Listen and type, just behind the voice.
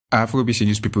Afrobeat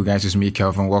news people, guys, it's me,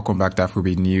 Kelvin. Welcome back to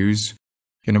Afrobeat News.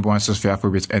 Your number one source for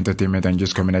Afrobeat entertainment and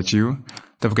just coming at you.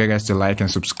 Don't forget, guys, to like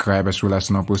and subscribe as well as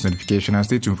turn on post notification and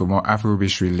stay tuned for more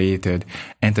Afrobeat related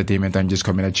entertainment and just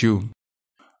coming at you.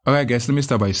 Alright, guys, let me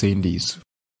start by saying this.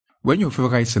 When your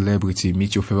favorite celebrity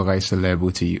meets your favorite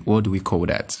celebrity, what do we call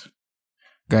that?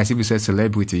 Guys, if you said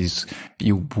celebrities,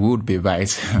 you would be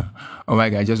right.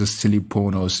 Alright, guys, just a silly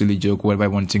pun or silly joke, whatever I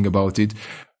want to think about it.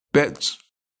 But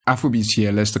Afrobeat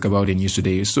here, let's talk about the news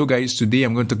today. So guys, today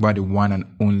I'm going to talk about the one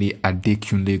and only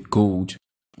Adekunle Gold.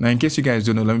 Now, in case you guys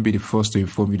don't know, let me be the first to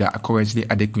inform you that currently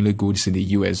Adekunle Gold is in the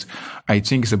US. I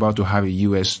think it's about to have a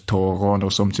US tour run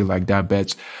or something like that,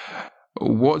 but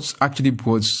what's actually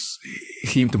brought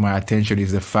him to my attention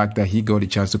is the fact that he got the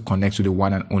chance to connect with the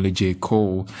one and only J.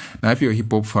 Cole. Now, if you're a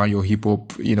hip-hop fan, you're a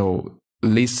hip-hop,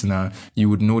 listener, you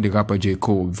would know the rapper J.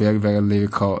 Cole, very, very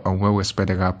lyrical and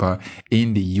well-respected rapper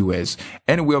in the US.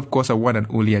 Anyway, of course, I one and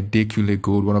only Adekunle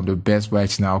Gold, one of the best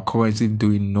right now, currently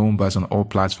doing numbers on all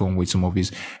platforms with some of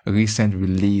his recent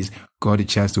release, got the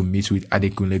chance to meet with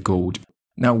Adekunle Gold.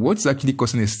 Now, what's actually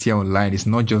causing a stir online is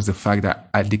not just the fact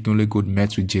that Adekunle Gold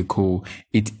met with J. Cole,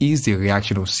 it is the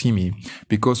reaction of Simi.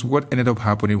 Because what ended up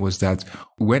happening was that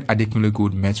when Adekunle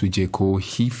Gold met with J. Cole,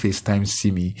 he FaceTimed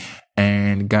Simi.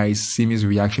 And guys, Simi's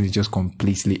reaction is just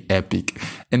completely epic.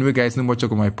 Anyway, guys, no more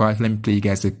talk on my part. Let me play you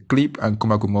guys a clip and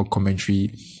come back with more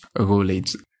commentary. Roll it.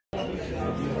 You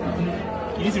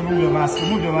need to remove your mask.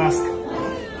 Remove your mask.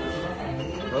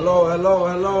 Hello, hello,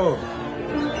 hello.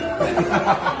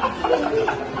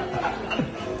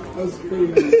 That's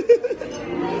crazy.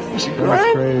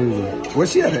 That's crazy.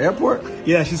 Was she at the airport?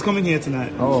 Yeah, she's coming here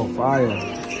tonight. Oh, fire.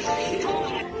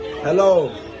 Hello,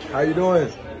 how you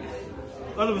doing?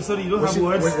 All of a sudden, you don't have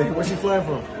words. Where's she flying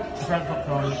from? She's flying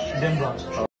from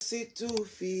Denver.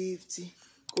 C250,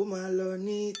 come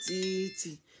along,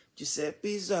 titi.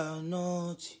 Giuseppe's are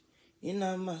not in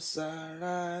a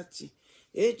Maserati.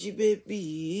 Edgy baby,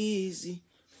 easy.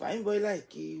 Fine boy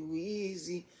like you,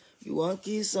 easy. You want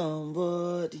kiss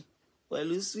somebody, well,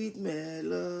 you sweet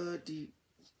melody.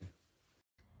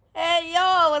 Hey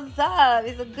yo, what's up?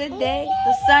 It's a good day.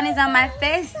 The sun is on my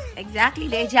face. Exactly,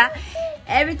 Deja.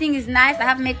 Everything is nice. I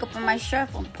have makeup on my shirt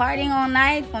from partying all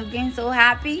night, from being so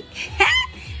happy.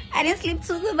 I didn't sleep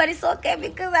too good, but it's okay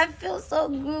because I feel so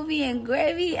groovy and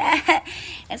gravy.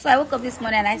 And so I woke up this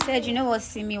morning and I said, you know what,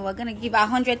 Simi, we're going to give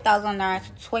 100,000 naira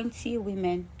to 20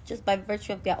 women just by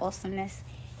virtue of their awesomeness.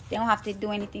 They don't have to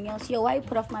do anything else. Yo, why you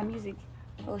put off my music?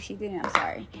 Oh, she didn't. I'm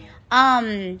sorry.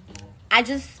 I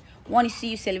just want to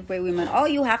see you celebrate women. All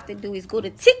you have to do is go to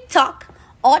TikTok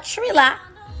or Trilla,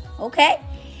 okay?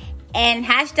 And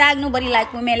hashtag nobody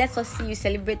like women. Let's all see you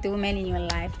celebrate the women in your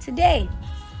life today.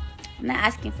 I'm not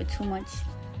asking for too much.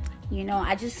 We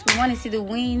want to see the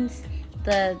wins,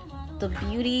 the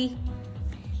beauty,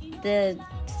 the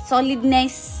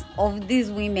solidness of these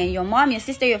women. Your mom, your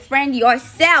sister, your friend,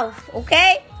 yourself,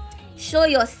 okay? Show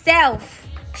yourself.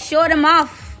 Show them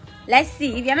off. Let's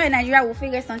see. If you're not in Nigeria, we'll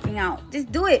figure something out.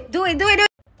 Just do it. Do it. Do it. Do it.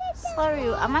 Sorry,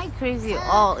 am I crazy?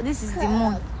 Oh, this is the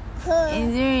moon.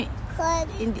 In the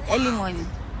early morning.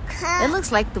 It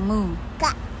looks like the moon.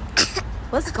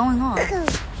 What's going on?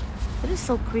 It is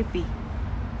so creepy.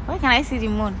 Why can't I see the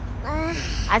moon?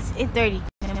 At 8:30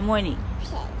 in the morning.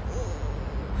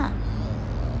 Huh.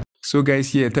 So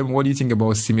guys, yeah, tell me, what do you think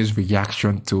about Simi's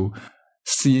reaction to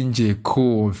seeing J.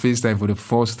 Cole on FaceTime for the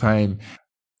first time?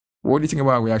 What do you think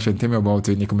about her reaction? Tell me about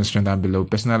it in the comment section down below.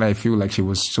 Personally, I feel like she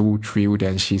was so thrilled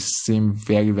and she seemed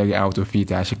very, very out of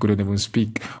it. She couldn't even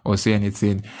speak or say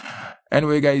anything.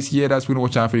 Anyway, guys, yeah, that's been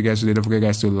watching out for you guys today. Don't forget,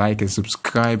 guys, to like and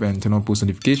subscribe and turn on post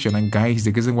notification. And guys,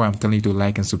 the reason why I'm telling you to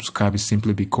like and subscribe is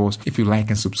simply because if you like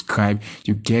and subscribe,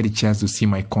 you get a chance to see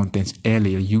my content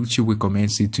earlier. YouTube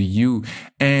recommends it to you.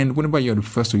 And whenever you're the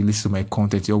first to listen to my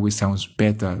content, it always sounds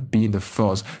better being the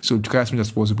first. So try as much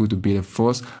as possible to be the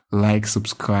first. Like,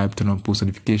 subscribe, turn on post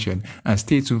notification, and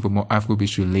stay tuned for more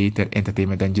Afrobeat related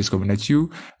entertainment and just coming at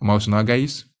you. I'm also now,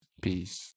 guys. Peace.